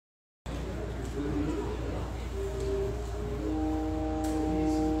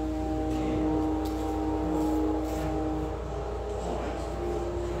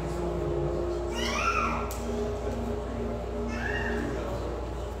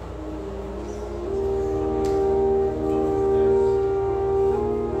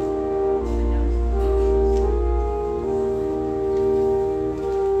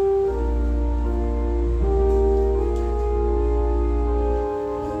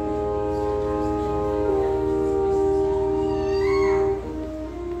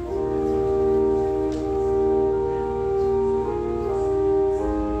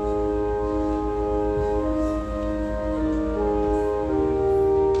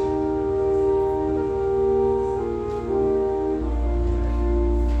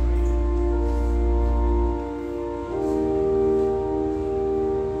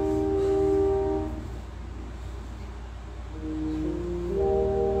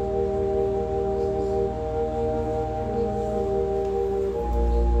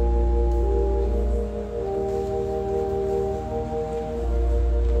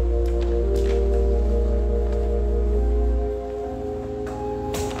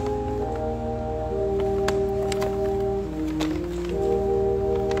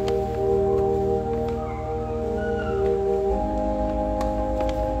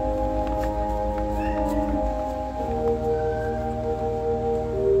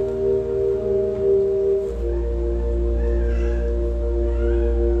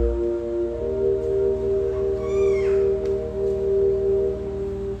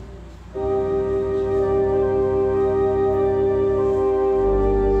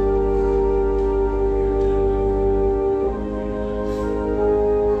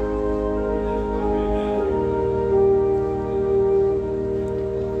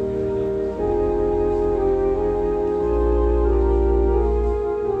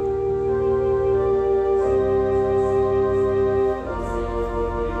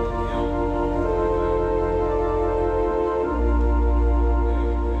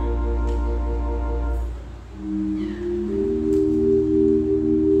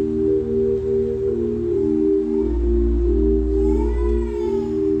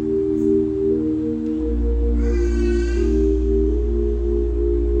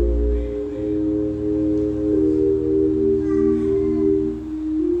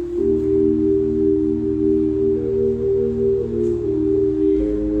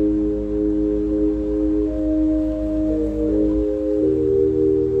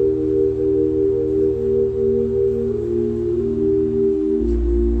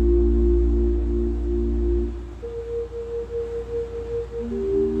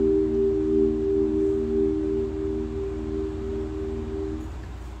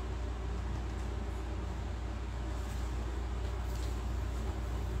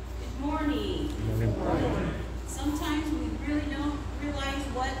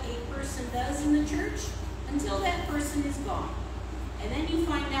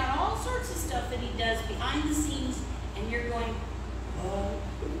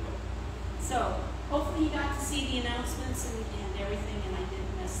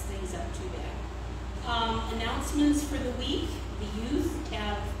Announcements for the week. The youth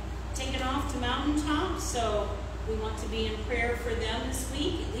have taken off to Mountaintop, so we want to be in prayer for them this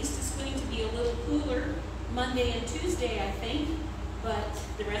week. At least it's going to be a little cooler Monday and Tuesday, I think, but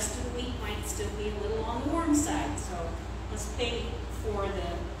the rest of the week might still be a little on the warm side. So let's pray for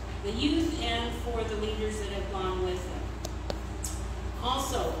the youth and for the leaders that have gone with them.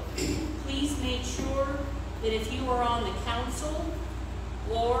 Also, please make sure that if you are on the council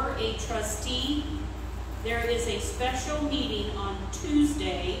or a trustee, there is a special meeting on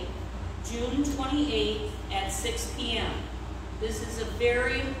Tuesday, June 28th at 6 p.m. This is a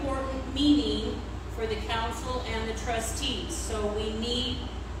very important meeting for the council and the trustees, so we need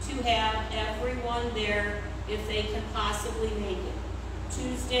to have everyone there if they can possibly make it.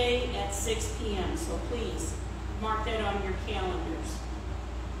 Tuesday at 6 p.m., so please mark that on your calendars.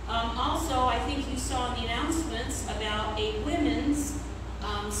 Also, I think you saw in the announcements about a women's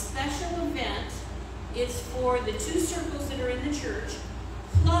special event. It's for the 2 circles that are in the church,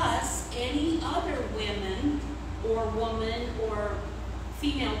 plus any other women or woman or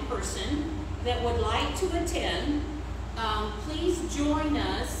female person that would like to attend. Please join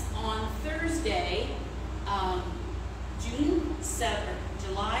us on Thursday,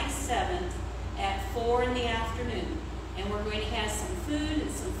 July 7th at 4 in the afternoon. And we're going to have some food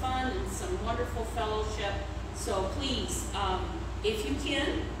and some fun and some wonderful fellowship. So please, if you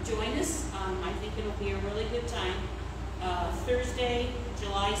can, join us. I think it'll be a really good time. Thursday,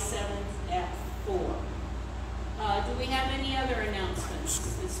 July 7th at 4. Do we have any other announcements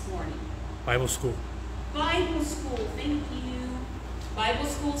this morning? Bible school. Bible school, thank you. Bible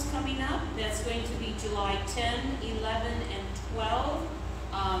school's coming up. That's going to be July 10, 11, and 12.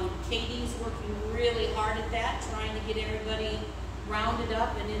 Katie's working really hard at that, trying to get everybody rounded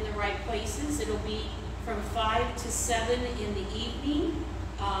up and in the right places. It'll be from 5 to 7 in the evening.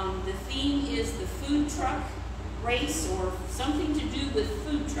 The theme is the food truck race, or something to do with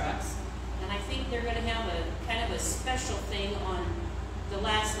food trucks. And I think they're going to have a kind of a special thing on the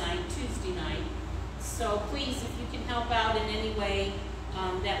last night, Tuesday night. So please, if you can help out in any way,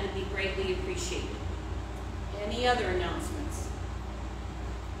 that would be greatly appreciated. Any other announcements?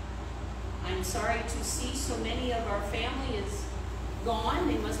 I'm sorry to see so many of our family is gone.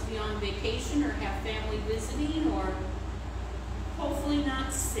 They must be on vacation or have family visiting, or hopefully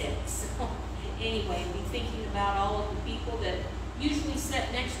not sick. So anyway, be thinking about all of the people that usually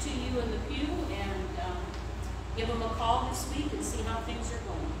sit next to you in the pew, and give them a call this week and see how things are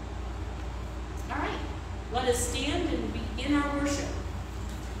going. All right, let us stand and begin our worship.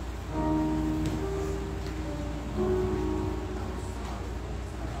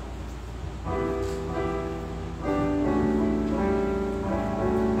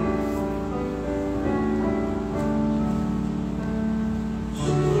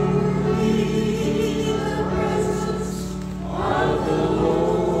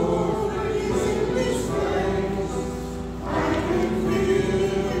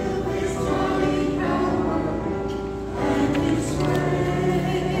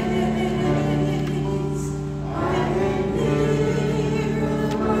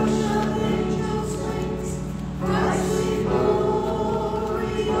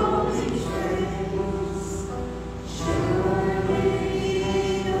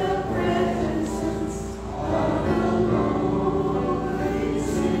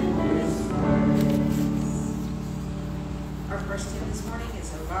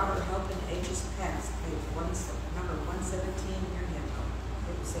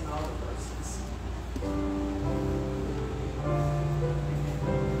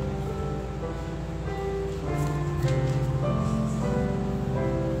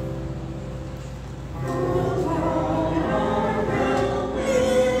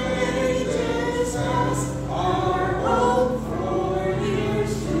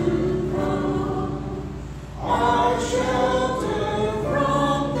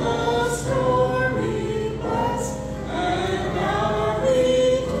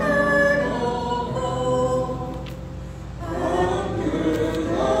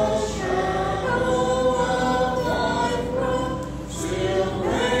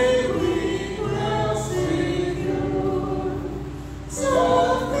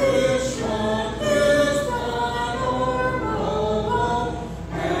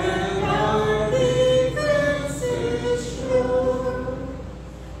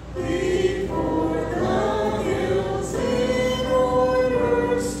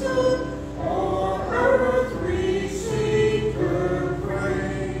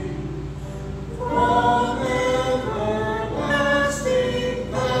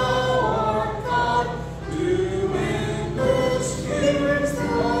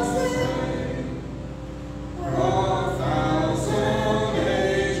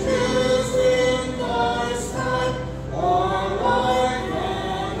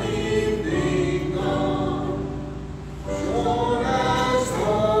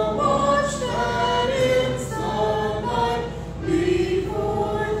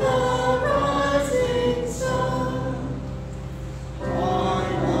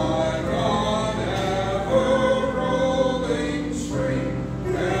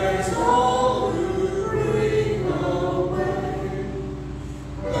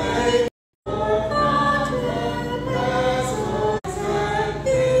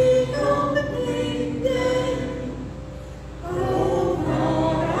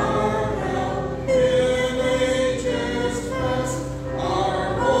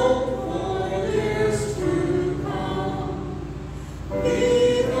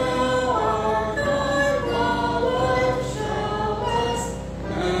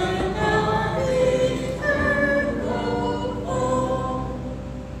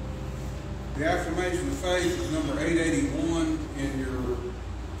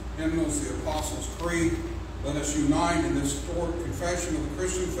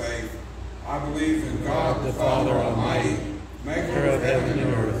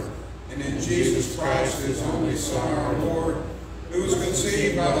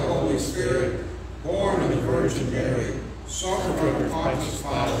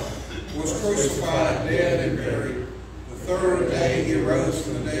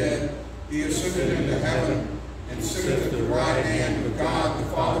 He ascended into heaven and sitteth at the right hand of God the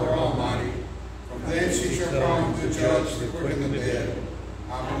Father Almighty.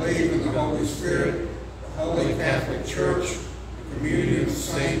 believe in the Holy Spirit, the Holy Catholic Church, the communion of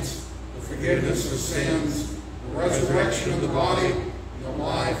saints, the forgiveness of sins, the resurrection of the body, and the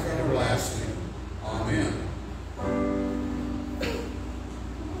life everlasting. Amen.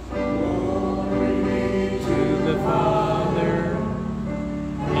 Glory to the Father,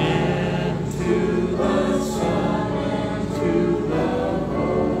 and to the Son, and to the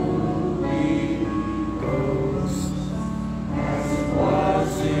Holy Ghost, as it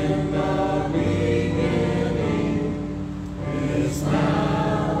was in the beginning, is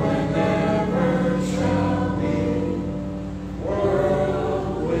now, and ever shall be,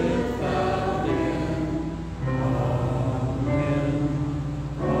 world without end. Amen.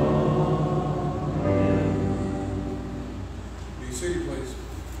 Be seated, please.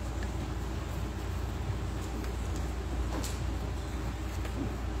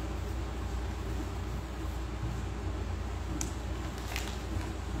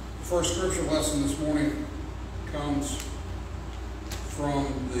 The first scripture lesson this morning comes from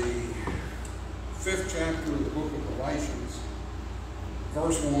the 5th chapter of the book of Galatians,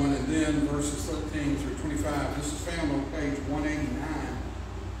 verse 1, and then verses 13 through 25. This is found on page 189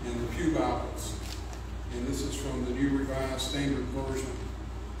 in the Pew Bibles. And this is from the New Revised Standard Version.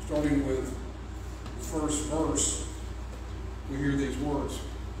 Starting with the first verse, we hear these words.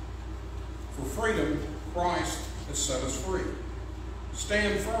 For freedom, Christ has set us free.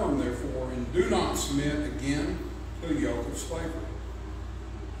 Stand firm, therefore, and do not submit again to a yoke of slavery.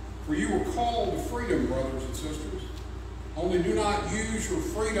 For you were called to freedom, brothers and sisters. Only do not use your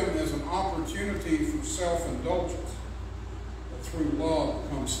freedom as an opportunity for self-indulgence, but through love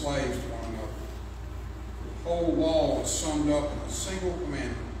become slaves to one another. The whole law is summed up in a single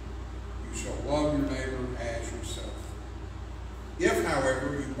commandment. You shall love your neighbor as yourself. If,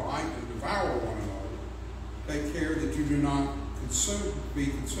 however, you bite and devour one another, take care that you do not be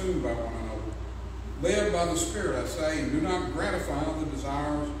consumed by one another. Live by the Spirit, I say, and do not gratify the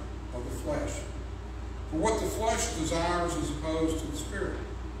desires of the flesh. For what the flesh desires is opposed to the Spirit,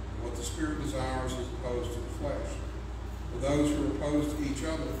 and what the Spirit desires is opposed to the flesh. For those who are opposed to each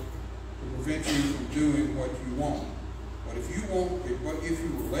other will prevent you from doing what you want. But if you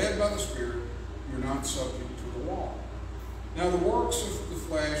were led by the Spirit, you're not subject to the law. Now the works of the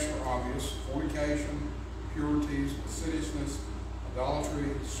flesh are obvious: fornication, impurities, lasciviousness,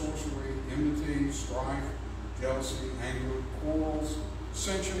 idolatry, sorcery, enmity, strife, jealousy, anger, quarrels,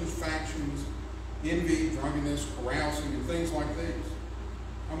 dissensions, factions, envy, drunkenness, carousing, and things like these.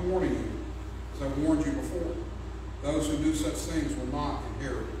 I'm warning you, as I warned you before, those who do such things will not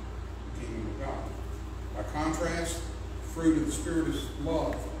inherit the kingdom of God. By contrast, the fruit of the Spirit is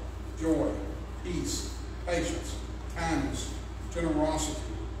love, joy, peace, patience, kindness, generosity,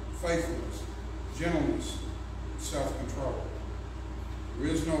 faithfulness, gentleness, and self-control. There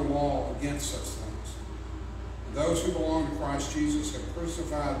is no law against such things. And those who belong to Christ Jesus have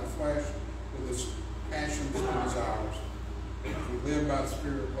crucified the flesh with its passions and desires. If we live by the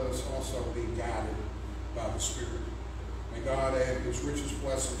Spirit, let us also be guided by the Spirit. May God add His richest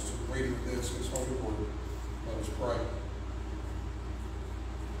blessings to the reading of this, His holy word. Let us pray.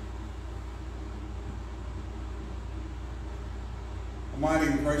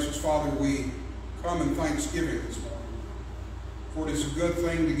 Almighty and gracious Father, we come in thanksgiving this morning. For it is a good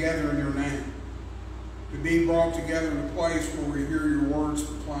thing to gather in your name, to be brought together in a place where we hear your words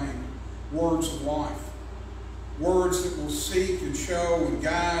proclaimed, words of life, words that will seek and show and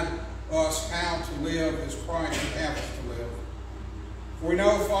guide us how to live as Christ would have us to live. For we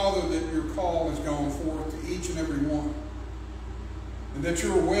know, Father, that your call has gone forth to each and every one, and that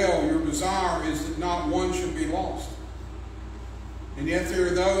your will, your desire is that not one should be lost. And yet there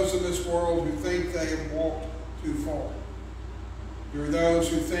are those in this world who think they have walked too far. There are those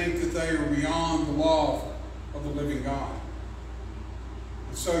who think that they are beyond the love of the living God.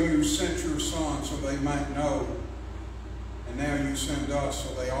 And so you sent your Son so they might know, and now you send us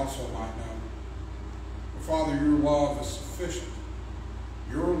so they also might know. But Father, your love is sufficient.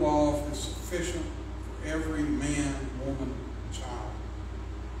 Your love is sufficient for every man, woman, and child.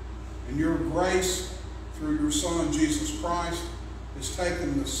 And your grace through your Son, Jesus Christ, has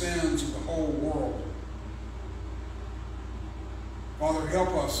taken the sins of the whole world. Father, help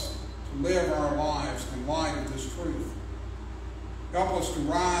us to live our lives in light of this truth. Help us to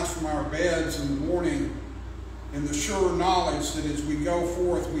rise from our beds in the morning in the sure knowledge that as we go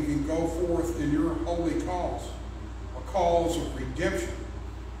forth, we can go forth in your holy cause, a cause of redemption,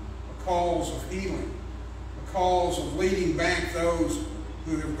 a cause of healing, a cause of leading back those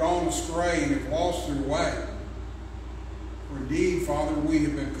who have gone astray and have lost their way. For indeed, Father, we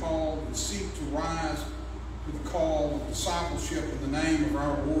have been called and seek to rise to the call of discipleship in the name of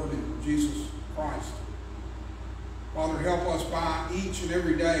our Lord and Jesus Christ. Father, help us by each and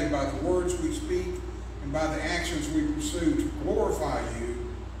every day, by the words we speak and by the actions we pursue, to glorify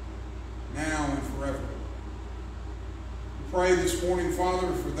you now and forever. We pray this morning,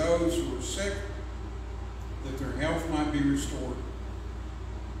 Father, for those who are sick, that their health might be restored.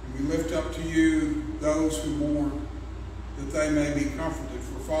 And we lift up to you those who mourn, that they may be comforted.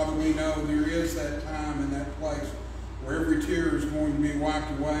 For Father, we know there is that time and that place where every tear is going to be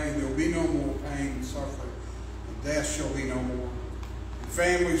wiped away. There will be no more pain and suffering, and death shall be no more. And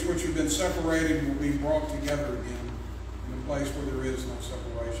families which have been separated will be brought together again in a place where there is no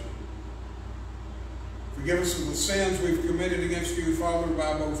separation. Forgive us of the sins we've committed against you, Father,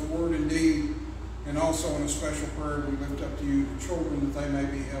 by both word and deed, and also in a special prayer we lift up to you the children, that they may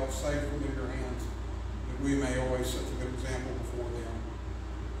be held safe within your hands, that we may always set a good example before them.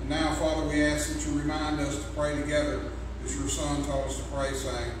 And now, Father, we ask that you remind us to pray together as your Son taught us to pray,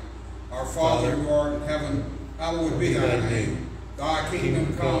 saying, Our Father who art in heaven, hallowed be thy name. Thy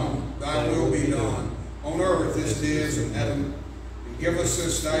kingdom come, thy will be done, on earth as it is in heaven. And give us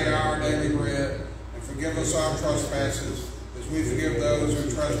this day our daily bread, and forgive us our trespasses, as we forgive those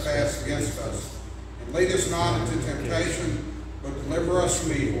who trespass against us. And lead us not into temptation, but deliver us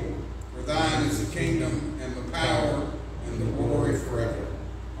from evil. For thine is the kingdom, and the power, and the glory forever.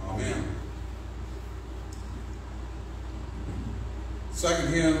 Amen.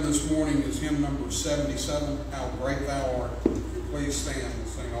 Second hymn this morning is hymn number 77, How Great Thou Art. If you please stand and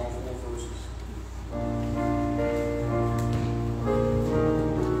sing all 4 verses.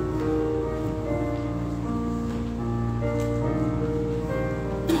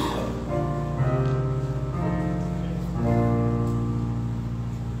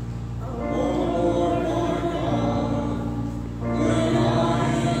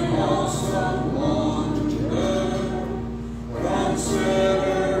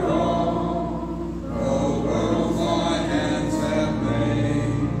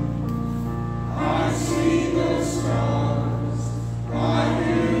 I see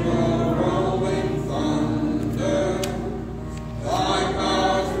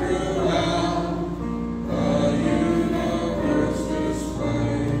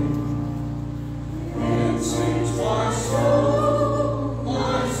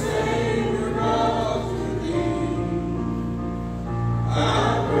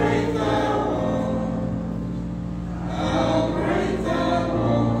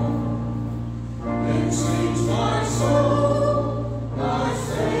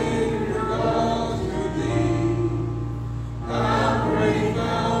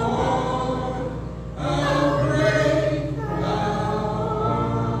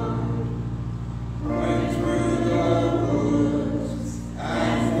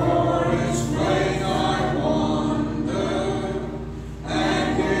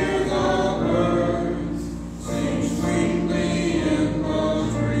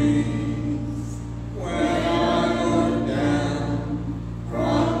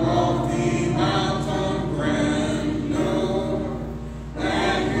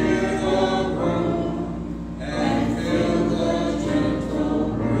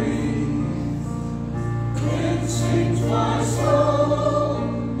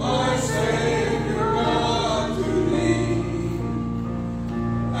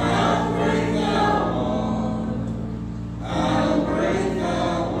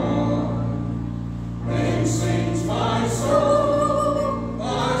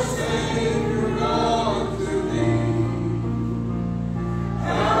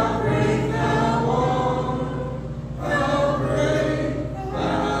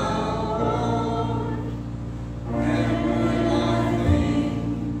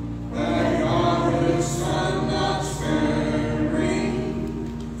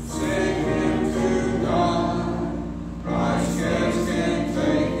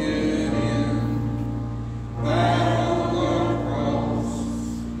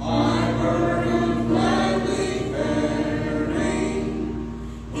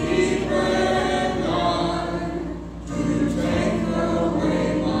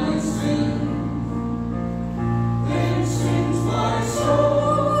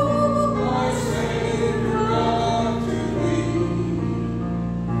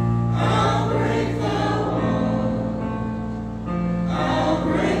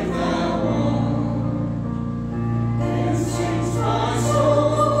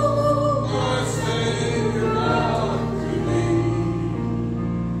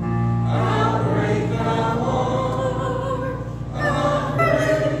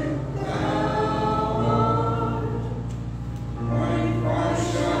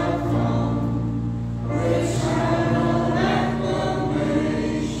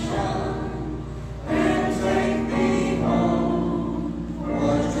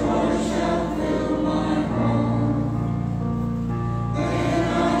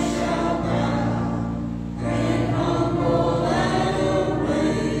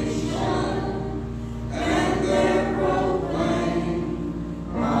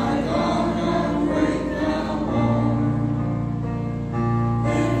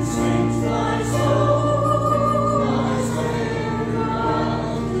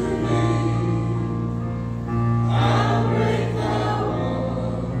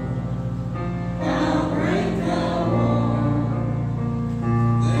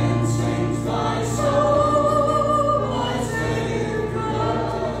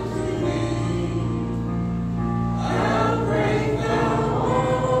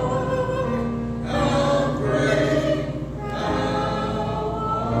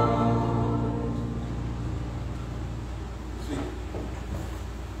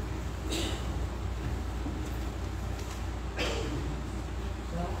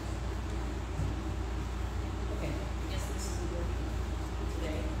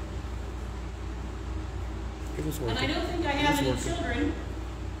And I don't think I have any children,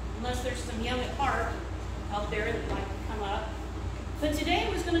 unless there's some young at heart out there that like to come up. But today I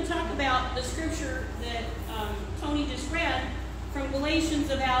was going to talk about the scripture that Tony just read from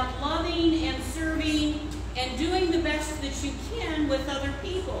Galatians about loving and serving and doing the best that you can with other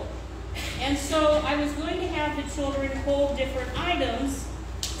people. And so I was going to have the children hold different items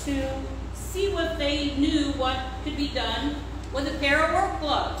to see what they knew what could be done with a pair of work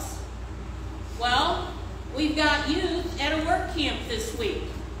gloves. Well, we've got youth at a work camp this week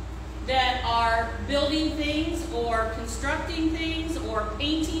that are building things or constructing things or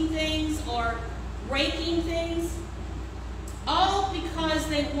painting things or raking things, all because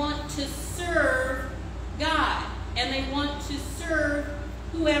they want to serve God and they want to serve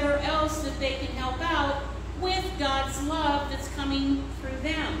whoever else that they can help out with God's love that's coming through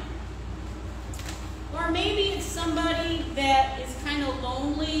them. Or maybe it's somebody that is kind of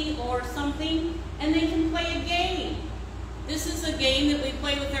lonely or something, and they can play a game. This is a game that we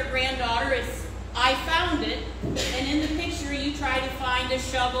play with our granddaughter. It's I Found It, and in the picture you try to find a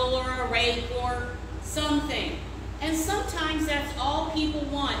shovel or a rake or something. And sometimes that's all people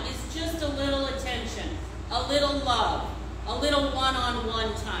want is just a little attention, a little love, a little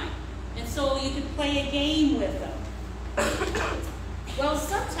one-on-one time. And so you can play a game with them. Well,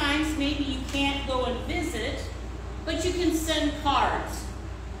 sometimes maybe you can't go and visit, but you can send cards.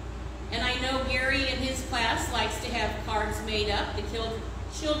 And I know Gary in his class likes to have cards made up. The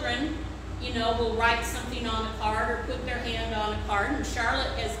children, you know, will write something on a card or put their hand on a card. And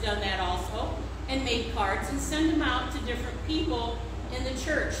Charlotte has done that also and made cards and send them out to different people in the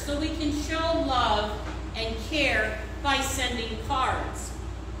church. So we can show love and care by sending cards.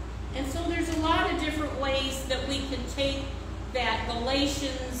 And so there's a lot of different ways that we can take that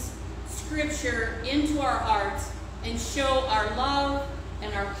Galatians scripture into our hearts and show our love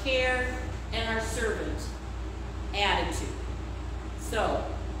and our care and our servant attitude. So,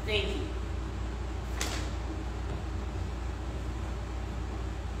 thank you.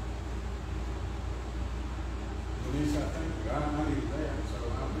 Denise, I thank you. I know you were there, so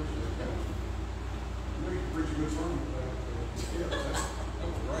I appreciate that. You know, you preach a good sermon today. Yeah, that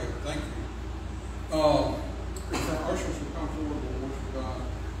was great. Thank you. If our ushers will come forward, we'll worship God.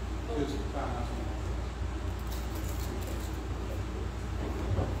 It's time.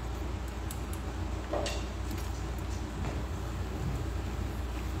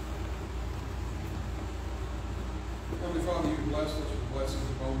 Heavenly Father, you bless us with blessings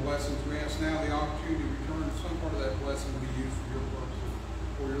upon blessings. We ask now the opportunity to return some part of that blessing to be used for your purposes,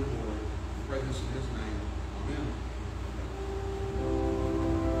 for your glory. We pray this in His name. Amen.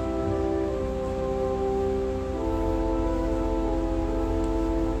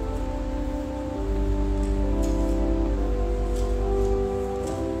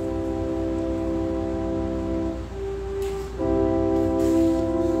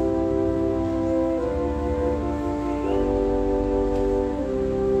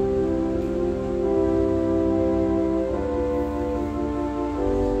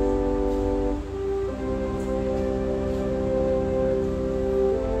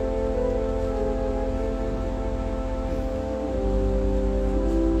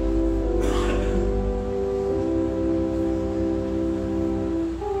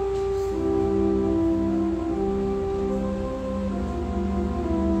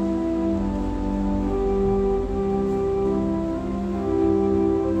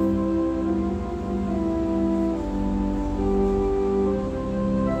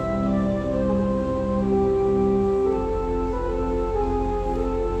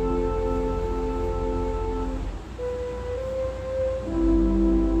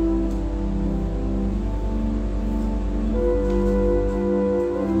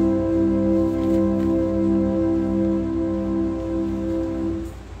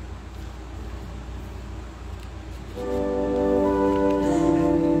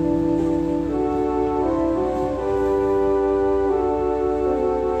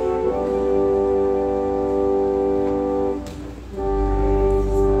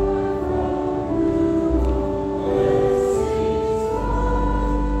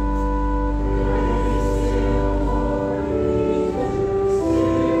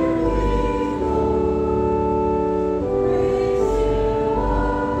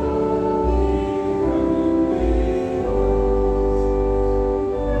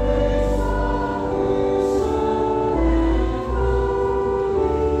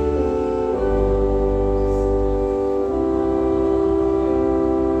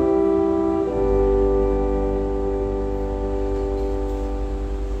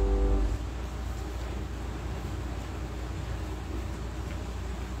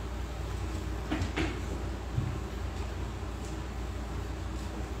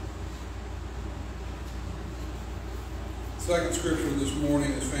 Second scripture this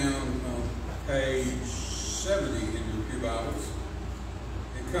morning is found on page 70 in your pew Bibles.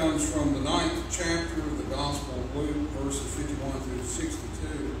 It comes from the 9th chapter of the Gospel of Luke, verses 51 through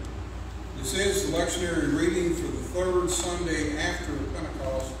 62. This is the lectionary reading for the third Sunday after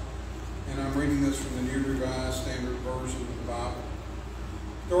Pentecost, and I'm reading this from the New Revised Standard Version of the Bible.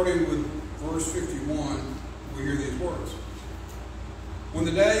 Starting with verse 51, we hear these words. When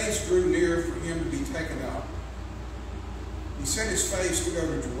the days drew near for him to be taken up, he set his face to go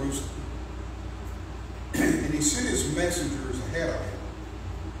to Jerusalem, and he sent his messengers ahead of him.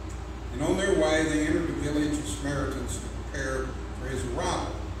 And on their way they entered the village of Samaritans to prepare for his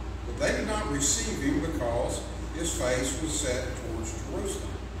arrival. But they did not receive him because his face was set towards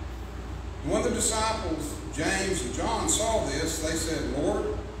Jerusalem. And when the disciples, James and John, saw this, they said,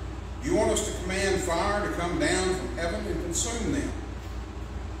 Lord, do you want us to command fire to come down from heaven and consume them?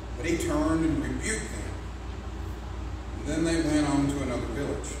 But he turned and rebuked them. And then they went on to another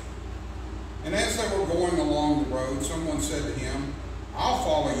village. And as they were going along the road, someone said to him, I'll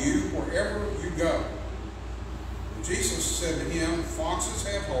follow you wherever you go. And Jesus said to him, foxes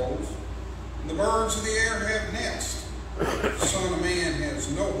have holes, and the birds of the air have nests. The Son of Man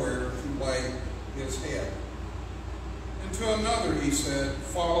has nowhere to lay his head. And to another he said,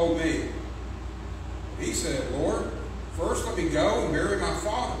 follow me. He said, Lord, first let me go and bury my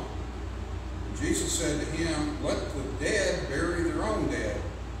father. Jesus said to him, let the dead bury their own dead.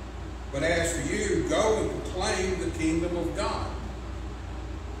 But as for you, go and proclaim the kingdom of God.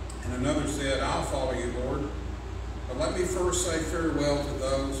 And another said, I'll follow you, Lord. But let me first say farewell to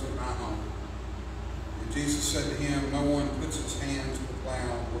those at my home. And Jesus said to him, no one puts his hand to the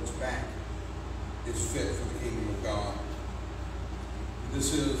plow and looks back is fit for the kingdom of God. And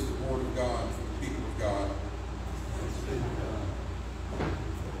this is the word of God for the people of God. Thanks be to God.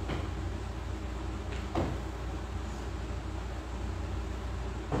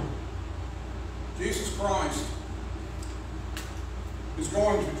 Jesus Christ is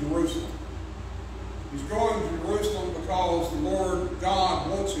going to Jerusalem. He's going to Jerusalem because the Lord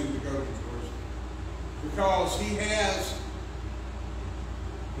God wants him to go to Jerusalem. Because he has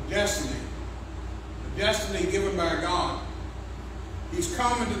a destiny given by God. He's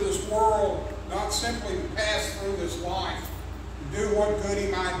come into this world not simply to pass through this life, to do what good he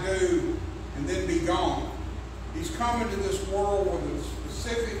might do, and then be gone. He's come into this world with a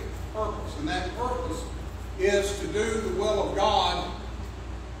specific purpose, and that purpose is to do the will of God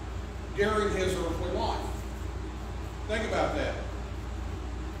during his earthly life. Think about that.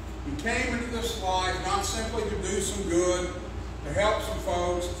 He came into this life not simply to do some good, to help some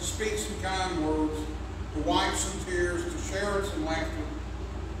folks, to speak some kind words, to wipe some tears, to share some laughter,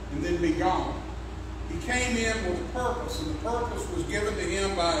 and then be gone. He came in with a purpose, and the purpose was given to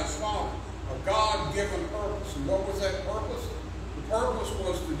him by his Father, a God-given purpose. And what was that purpose? The purpose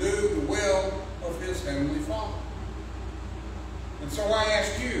was to do the will of his heavenly Father. And so I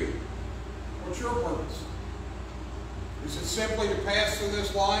ask you, what's your purpose? Is it simply to pass through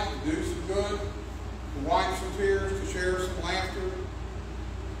this life, to do some good, to wipe some tears, to share some laughter,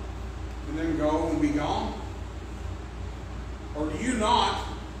 and then go and be gone? Or do you not,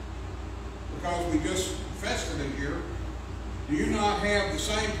 because we just confessed it in here, do you not have the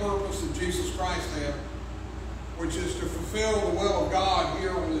same purpose that Jesus Christ had, which is to fulfill the will of God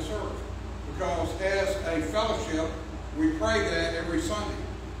here on this earth? Because as a fellowship, we pray that every Sunday.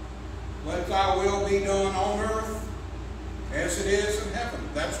 Let thy will be done on earth as it is in heaven.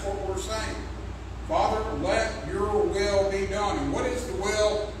 That's what we're saying. Father, let your will be done. And what is the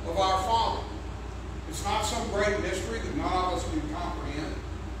will of our Father? It's not some great mystery that none of us can comprehend.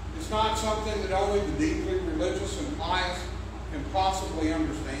 It's not something that only the deeply religious and pious can possibly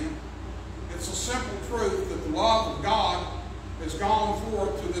understand. It's a simple truth that the love of God has gone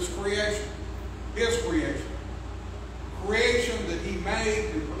forth to this creation, his creation. Creation that he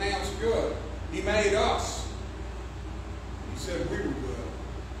made and pronounced good. He made us. He said we were good.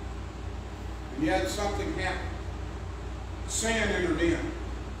 And yet something happened. Sin entered in.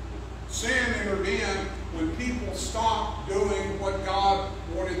 Sin entered in when people stopped doing what God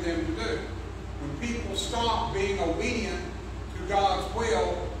wanted them to do. When people stopped being obedient to God's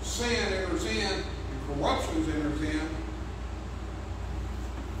will, sin enters in and corruption enters in.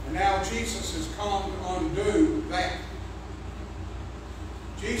 And now Jesus has come to undo that.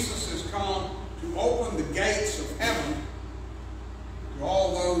 Jesus has come to open the gates of heaven to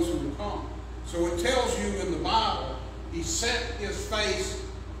all those who will come. So it tells you in the Bible, he set his face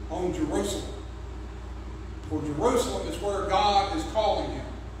on Jerusalem. For Jerusalem is where God is calling him.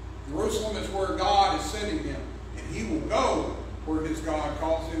 Jerusalem is where God is sending him. And he will go where his God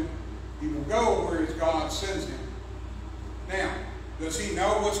calls him. He will go where his God sends him. Now, does he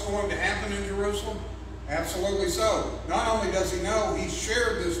know what's going to happen in Jerusalem? Absolutely so. Not only does he know, he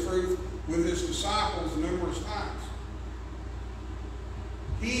shared this truth with his disciples numerous times.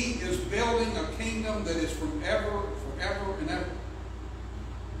 He is building a kingdom that is forever and ever.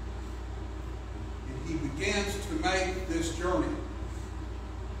 And he begins to make this journey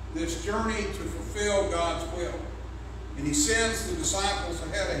to fulfill God's will. And he sends the disciples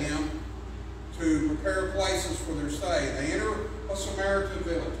ahead of him to prepare places for their stay. They enter a Samaritan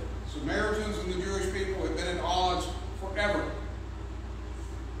village. Samaritans and the Jewish people have been at odds forever.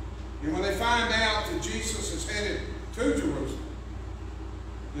 And when they find out that Jesus is headed to Jerusalem,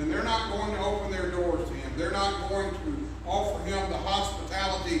 then they're not going to open their doors to him. They're not going to offer him the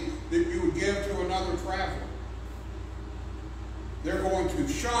hospitality that you would give to another traveler. They're going to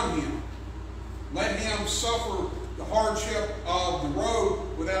shun him, let him suffer the hardship of the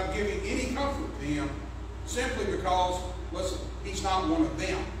road without giving any comfort to him, simply because, listen, he's not one of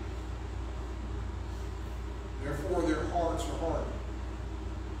them. Therefore, their hearts are hardened.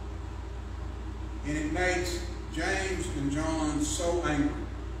 And it makes James and John so angry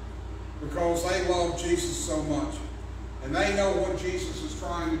because they love Jesus so much. And they know what Jesus is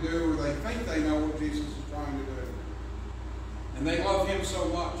trying to do, or they think they know what Jesus is trying to do. And they love him so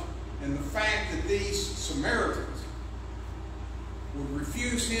much. And the fact that these Samaritans would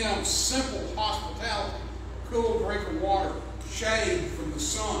refuse him simple hospitality, a cool drink of water, shade from the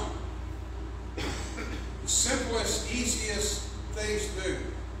sun, the simplest, easiest things to do.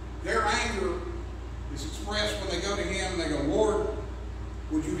 Their anger is expressed when they go to him and they go, Lord,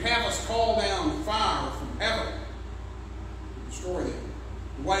 would you have us call down fire from heaven to destroy them,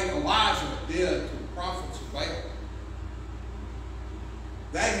 the way Elijah did to the prophets of Baal?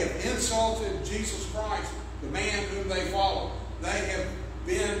 They have insulted Jesus Christ, the man whom they follow. They have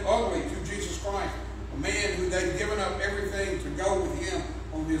been ugly to Jesus Christ, a man who they've given up everything to go with him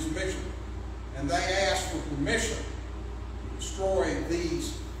on his mission. And they ask for permission to destroy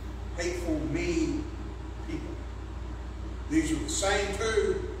these hateful, mean people. These are the same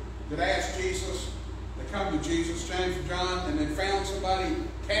two that asked Jesus, they come to Jesus, James and John, and they found somebody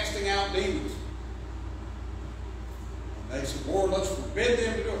casting out demons. And they said, Lord, let's forbid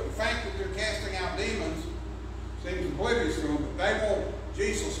them to do it. The fact that they're casting out demons seems oblivious to them, but they want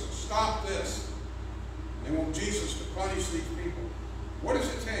Jesus to stop this. They want Jesus to punish these people. What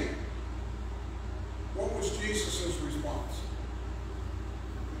does it tell you? What was Jesus' response?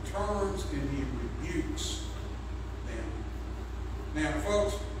 He turns and he rebukes them. Now,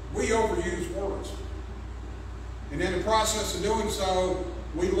 folks, we overuse words. And in the process of doing so,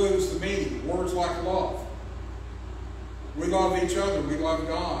 we lose the meaning. Words like love. We love each other. We love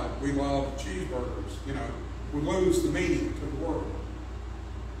God. We love cheeseburgers. You know, we lose the meaning to the word.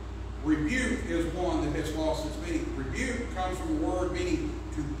 Rebuke is one that has lost its meaning. Rebuke comes from the word meaning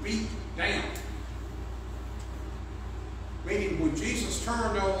to beat down. Meaning when Jesus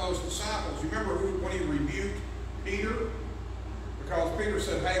turned on those disciples, you remember when he rebuked Peter? Because Peter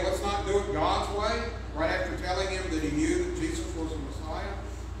said, hey, let's not do it God's way, right after telling him that he knew that Jesus was the Messiah.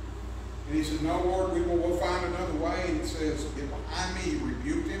 And he said, no, Lord, we'll find another way. And it says, get behind me. He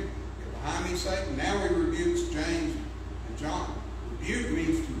rebuked him. Get behind me, Satan. Now he rebukes James and John. Rebuke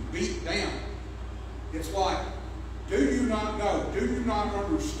means to beat down. It's like, do you not know, do you not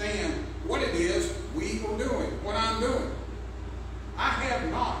understand what it is we are doing, what I'm doing? I have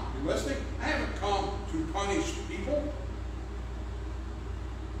not, you listening? I haven't come to punish people.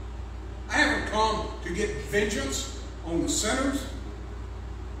 I haven't come to get vengeance on the sinners.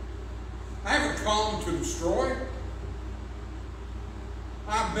 I haven't come to destroy.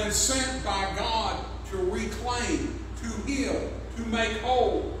 I've been sent by God to reclaim, to heal, to make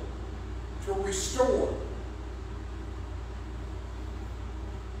whole, to restore.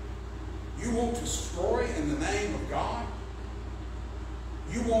 You want to destroy in the name of God?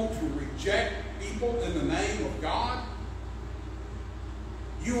 You want to reject people in the name of God?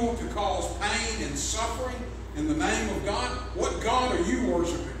 You want to cause pain and suffering in the name of God? What God are you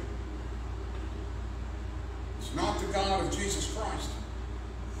worshiping? It's not the God of Jesus Christ.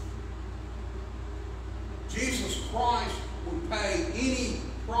 Jesus Christ would pay any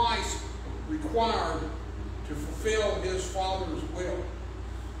price required to fulfill his Father's will.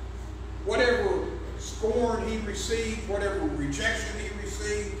 Whatever scorn he received, whatever rejection he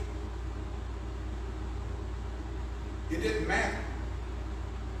received, it didn't matter.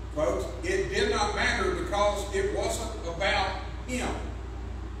 Folks, it did not matter because it wasn't about him.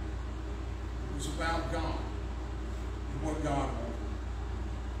 It was about God and what God wanted.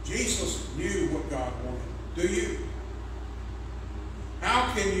 Jesus knew what God wanted. Do you?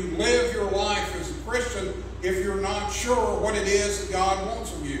 How can you live your life as a Christian if you're not sure what it is that God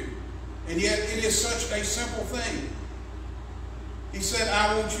wants of you. And yet it is such a simple thing. He said,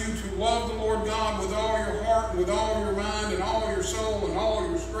 I want you to love the Lord God with all your heart, and with all your mind, and all your soul, and all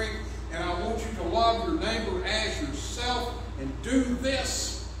your strength. And I want you to love your neighbor as yourself, and do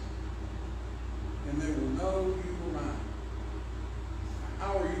this, and they will know you were mine.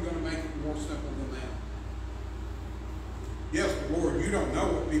 How are you going to make it more simple than that? Yes, but Lord, you don't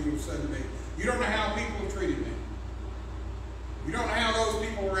know what people have said to me. You don't know how people have treated me. You don't know how those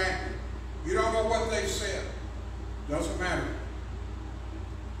people are acting. You don't know what they've said. Doesn't matter.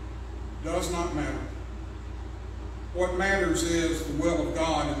 Does not matter. What matters is the will of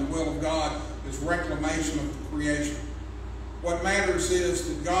God, and the will of God is reclamation of the creation. What matters is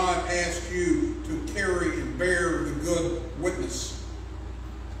that God asks you to carry and bear the good witness.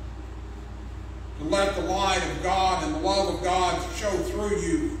 To let the light of God and the love of God show through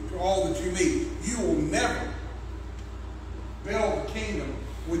you to all that you meet. You will never build the kingdom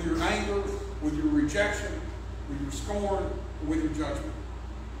with your anger, with your rejection, with your scorn, or with your judgment.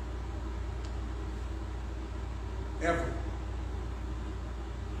 Ever.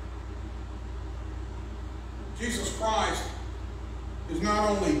 Jesus Christ is not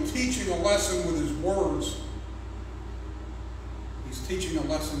only teaching a lesson with his words, he's teaching a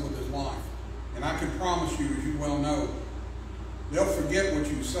lesson with his life. And I can promise you, as you well know, they'll forget what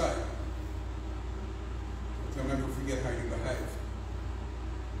you say, but they'll never forget how you behave.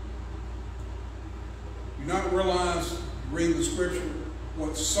 You not realize, you read the scripture,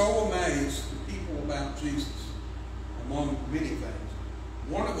 what so amazed the people about Jesus, among many things.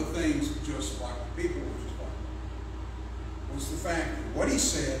 One of the things, just like the people were just like, was the fact that what he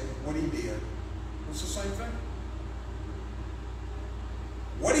said and what he did was the same thing.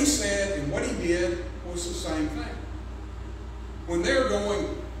 What he said and what he did was the same thing. When they're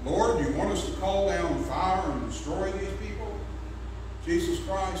going, Lord, do you want us to call down fire and destroy these people? Jesus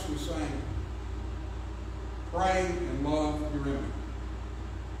Christ was saying, pray and love your enemy.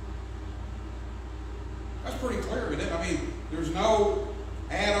 That's pretty clear, isn't it? I mean, there's no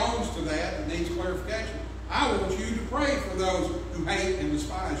add-ons to that that needs clarification. I want you to pray for those who hate and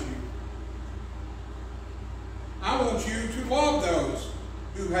despise you. I want you to love those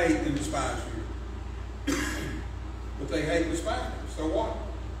who hate and despise you. But they hate and despise you. So what?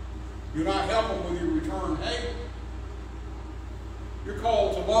 You're not helping with your return hate. You're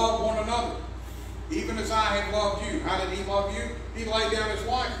called to love one another. Even as I have loved you. How did he love you? He laid down his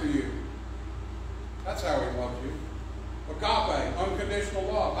life for you. That's how he loved you. Agape, unconditional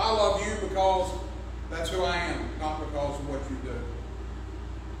love. I love you because that's who I am, not because of what you do.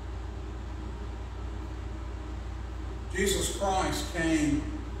 Jesus Christ came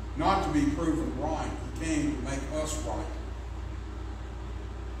not to be proven right. He came to make us right.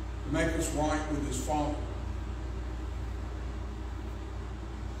 To make us right with his Father.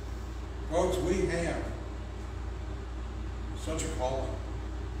 Folks, we have such a calling.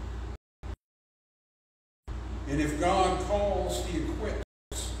 And if God calls, he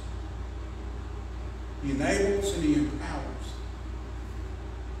equips. He enables and he empowers.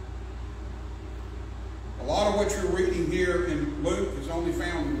 A lot of what you're reading here in Luke is only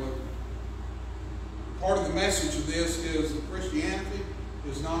found in Luke. Part of the message of this is that Christianity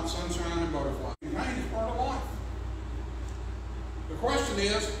is not sunshine and butterflies. Pain is part of life. The question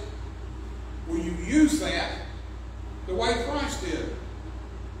is, will you use that the way Christ did?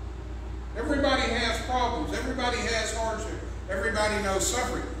 Everybody has problems. Everybody has hardship. Everybody knows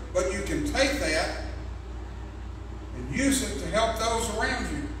suffering. But you can take that and use it to help those around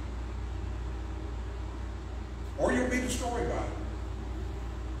you. Or you'll be destroyed by it.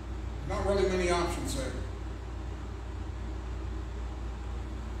 Not really many options there.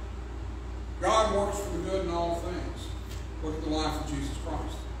 God works for the good in all things. Look at the life of Jesus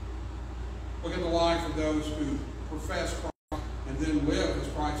Christ. Look at the life of those who profess Christ and then live as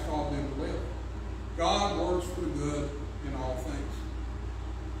Christ called them to live. God works for the good in all things.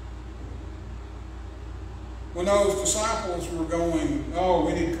 When those disciples were going, oh,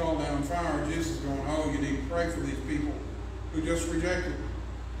 we need to call down fire, Jesus is going, oh, you need to pray for these people who just rejected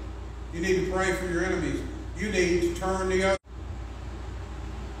you. You need to pray for your enemies. You need to turn the other.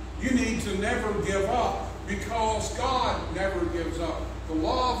 You need to never give up because God never gives up. The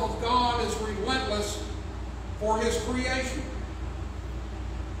love of God is relentless for his creation.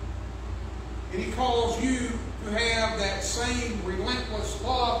 And he calls you to have that same relentless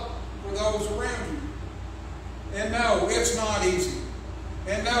love for those around you. And no, it's not easy.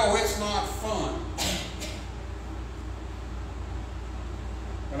 And no, it's not fun.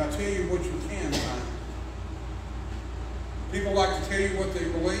 But I tell you what you can find. People like to tell you what they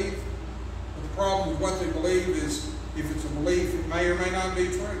believe, But the problem with what they believe is, if it's a belief, it may or may not be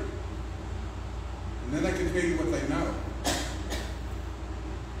true. And then they can tell you what they know.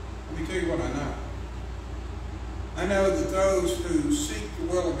 Let me tell you what I know. I know that those who seek the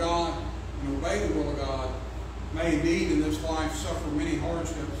will of God and obey the will of God may indeed in this life suffer many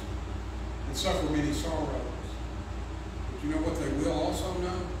hardships and suffer many sorrows. But you know what they will also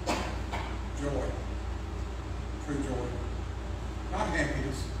know? Joy. True joy. Not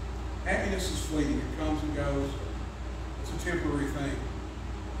happiness. Happiness is fleeting. It comes and goes. It's a temporary thing.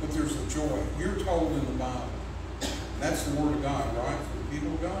 But there's a joy. You're told in the Bible. That's the Word of God, right? For the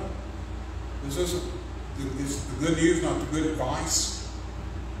people of God. This isn't the good news, not the good advice.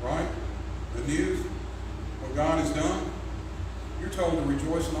 Right? Good news. What God has done. You're told to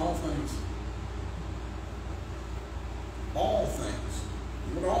rejoice in all things. All things.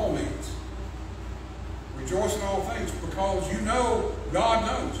 What all means. Rejoice in all things because you know God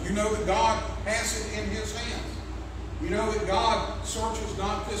knows. You know that God has it in His hands. You know that God searches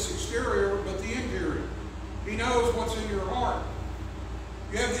not this exterior but the interior. He knows what's in your heart.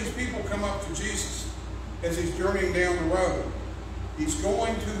 You have these people come up to Jesus as He's journeying down the road. He's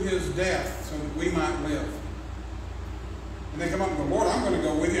going to His death so that we might live. And they come up and go, Lord, I'm going to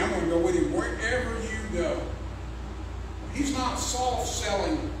go with you. I'm going to go with you wherever you go. He's not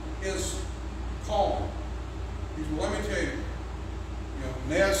soft-selling His calling. He said, well, let me tell you,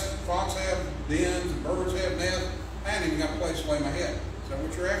 nests, fox have dens, and birds have nests. I ain't even got a place to lay my head. Is that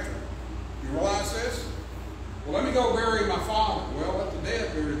what you're after? You realize this? Well, let me go bury my father. Well, let the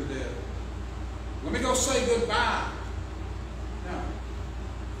dead bury the dead. Let me go say goodbye. Now,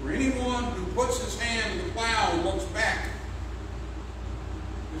 for anyone who puts his hand to the plow and looks back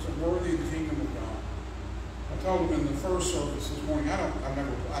isn't worthy of the kingdom of God. I told him in the first service this morning, I don't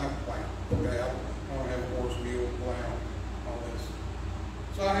plow. Okay, I don't have a horse, mule, plow, all this.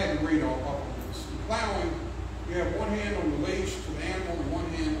 So I had to read all up on this. In plowing, you have one hand on the leash to the animal and one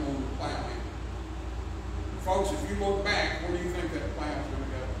hand on the plow hand. Folks, if you look back, where do you think that plow is going to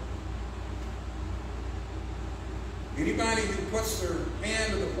go? Anybody who puts their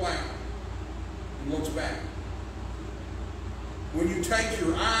hand to the plow and looks back. When you take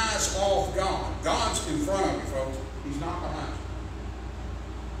your eyes off God, God's in front of you, folks. He's not behind you.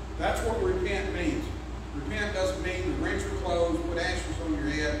 That's what repent means. Repent doesn't mean to rinse your clothes, put ashes on your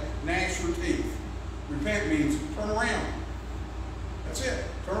head, gnash your teeth. Repent means turn around. That's it.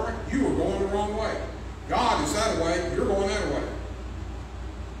 Turn around. You are going the wrong way. God is that way. You're going that way.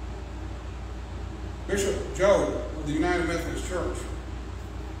 Bishop Joe of the United Methodist Church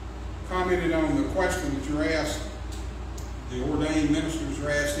commented on the question that you're asked, the ordained ministers are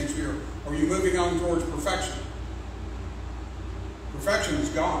asked each year, are you moving on towards perfection? Perfection is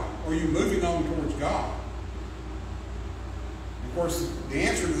God. Are you moving on towards God? Of course, the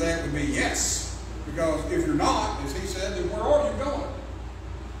answer to that would be yes. Because if you're not, as he said, then where are you going?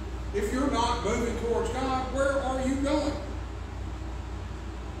 If you're not moving towards God, where are you going?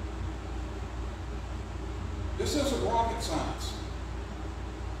 This isn't rocket science.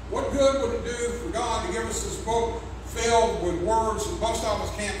 What good would it do for God to give us this book filled with words that most of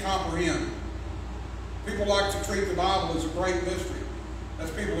us can't comprehend? People like to treat the Bible as a great mystery.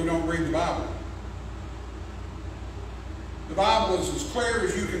 That's people who don't read the Bible. The Bible is as clear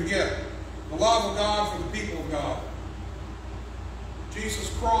as you can get. The love of God for the people of God. Jesus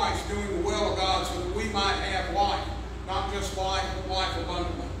Christ doing the will of God so that we might have life. Not just life, but life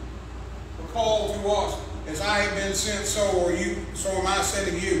abundantly. The call to us, as I have been sent, so are you, so am I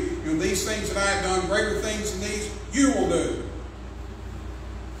sending you. And these things that I have done, greater things than these, you will do.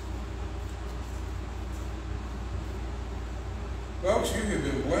 Folks, you have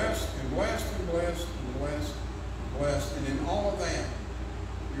been blessed and blessed and blessed and blessed and blessed. And in all of that,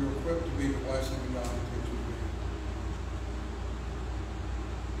 you're equipped to be the blessing of God intends you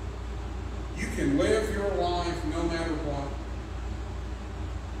to be. You can live your life no matter what.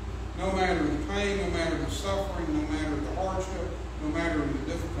 No matter the pain, no matter the suffering, no matter the hardship, no matter the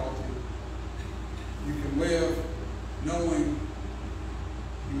difficulty. You can live knowing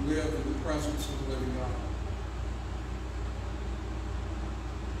you live in the presence of the living God.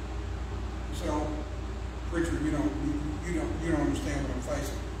 So, preacher, you don't understand what I'm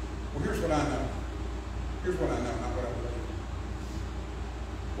facing. Well, here's what I know. Here's what I know, not what I believe.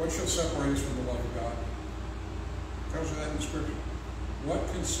 What shall separate us from the love of God? It tells you that in the Scripture. What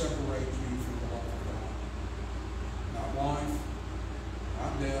can separate you from the love of God? Not life,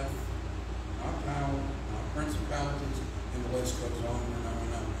 not death, not power, not principalities, and the list goes on and on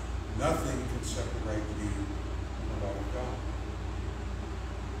and on. Nothing can separate you from the love of God.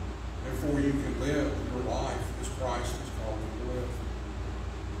 Therefore, you can live your life as Christ has called you to live.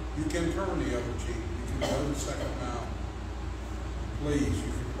 You can turn the other cheek. You can go the second mile. Please,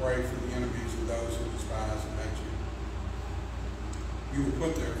 you can pray for the enemies of those who despise and hate you. You were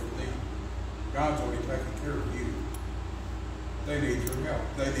put there for them. God's already taken care of you. They need your help.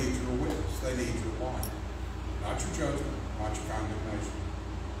 They need your witness. They need your life. Not your judgment, not your condemnation.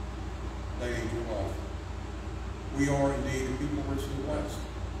 They need your love. We are indeed a people richly blessed.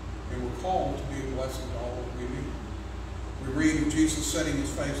 And we're called to be a blessing to all that we meet. We read of Jesus setting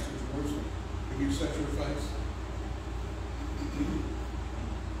his face to Jerusalem. Can you set your face?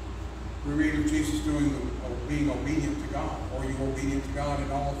 We read of Jesus being obedient to God. Are you obedient to God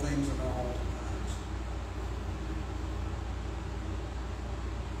in all things and at all times?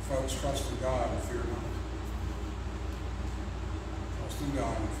 Folks, trust in God and fear not. Trust in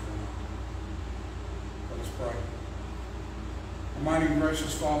God and fear not. Let us pray. Almighty and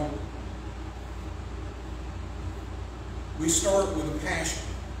gracious Father, we start with a passion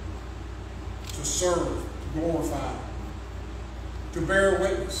to serve, to glorify, to bear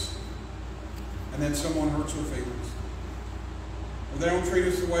witness, and then someone hurts our feelings. Or they don't treat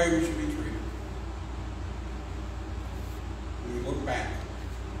us the way we should be treated. And we look back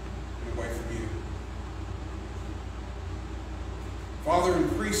and away from you. Father,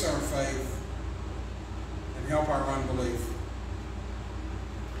 increase our faith and help our unbelief.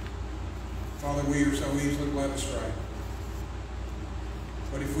 Father, we are so easily led astray.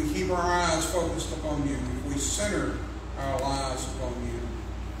 But if we keep our eyes focused upon you, if we center our lives upon you,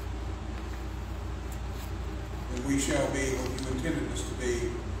 then we shall be what you intended us to be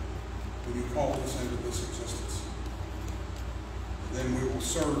when you called us into this existence. Then we will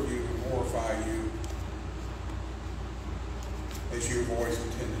serve you and glorify you as you have always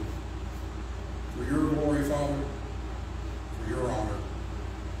intended. For your glory, Father, for your honor,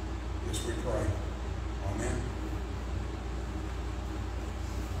 this we pray. Amen.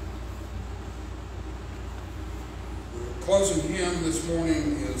 The closing hymn this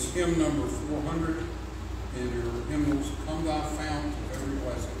morning is hymn number 400 in your hymnals, Come Thou Fount of Every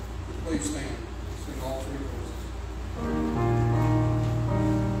Blessing. Please stand. Sing all three verses.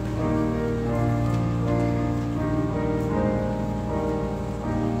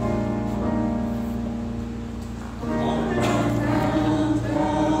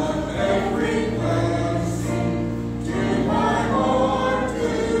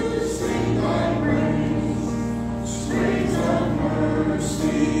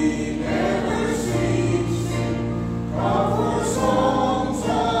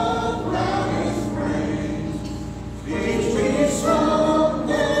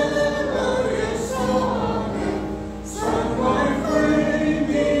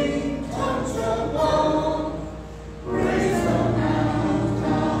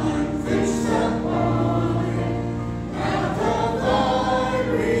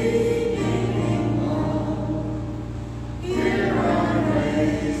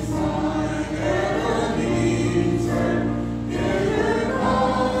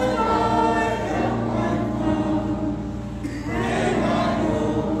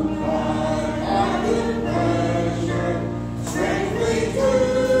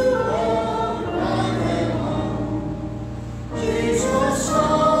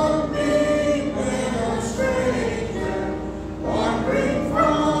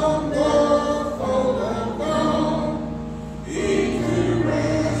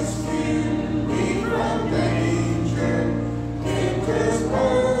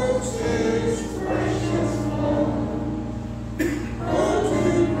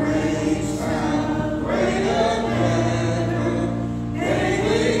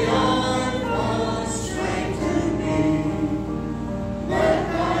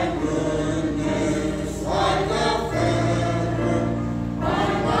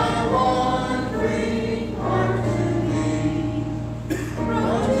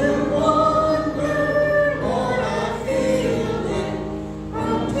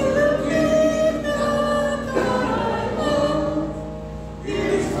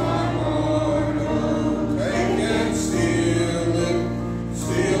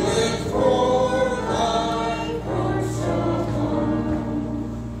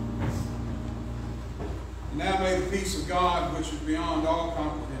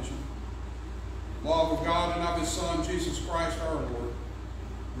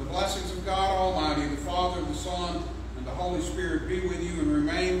 The blessings of God Almighty, the Father, the Son, and the Holy Spirit be with you and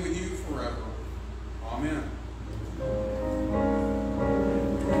remain